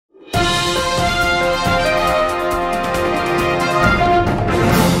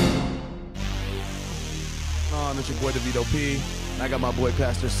boy DeVito P, and I got my boy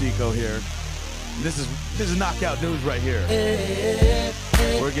Pastor Seco here. And this is knockout news right here.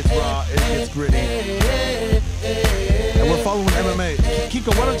 Where it gets raw, it gets gritty. And we're following MMA.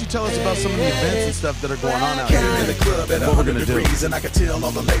 Kiko, why don't you tell us about some of the events and stuff that are going on out here and what we're gonna do?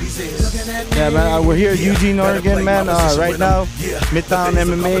 Yeah, man, we're here at Eugene, Oregon, man. Right now, Midtown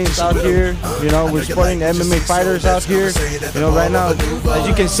MMA is out here. You know, we're supporting the MMA fighters out here. You know, right now, as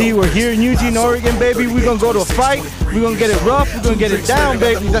you can see, we're here in Eugene, Oregon, baby. We're gonna go to a fight. We're gonna get it rough. We're gonna get it down,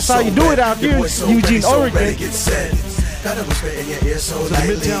 baby. That's how you do it out here in Eugene, Oregon. So the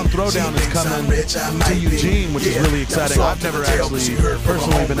Midtown Throwdown is coming to Eugene, which is really exciting. I've never actually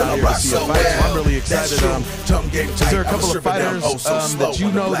personally been out here to see a fight, so I'm really excited. Is there a couple of fighters that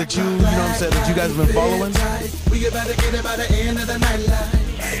you know what I'm saying, that you guys have been following?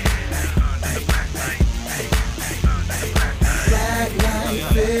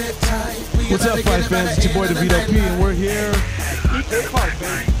 What's up, fight fans? It's your boy DeVito P, and we're here.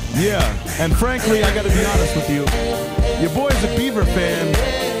 Yeah, and frankly, I got to be honest with you. Your boy's a Beaver fan.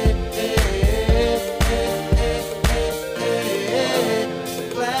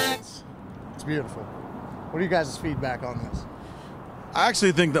 It's beautiful. What are you guys' feedback on this? I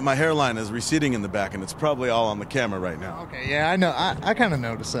actually think that my hairline is receding in the back, and it's probably all on the camera right now. Okay, yeah, I know. I kind of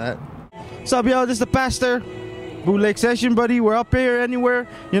noticed that. What's up, y'all? This is the Pastor. Bootleg session, buddy. We're up here anywhere.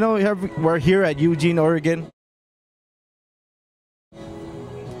 You know, we're here at Eugene, Oregon.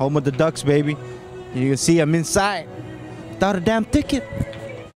 Home of the Ducks, baby. You can see I'm inside without a damn ticket.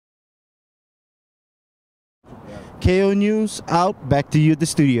 KO News out. Back to you at the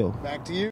studio. Back to you.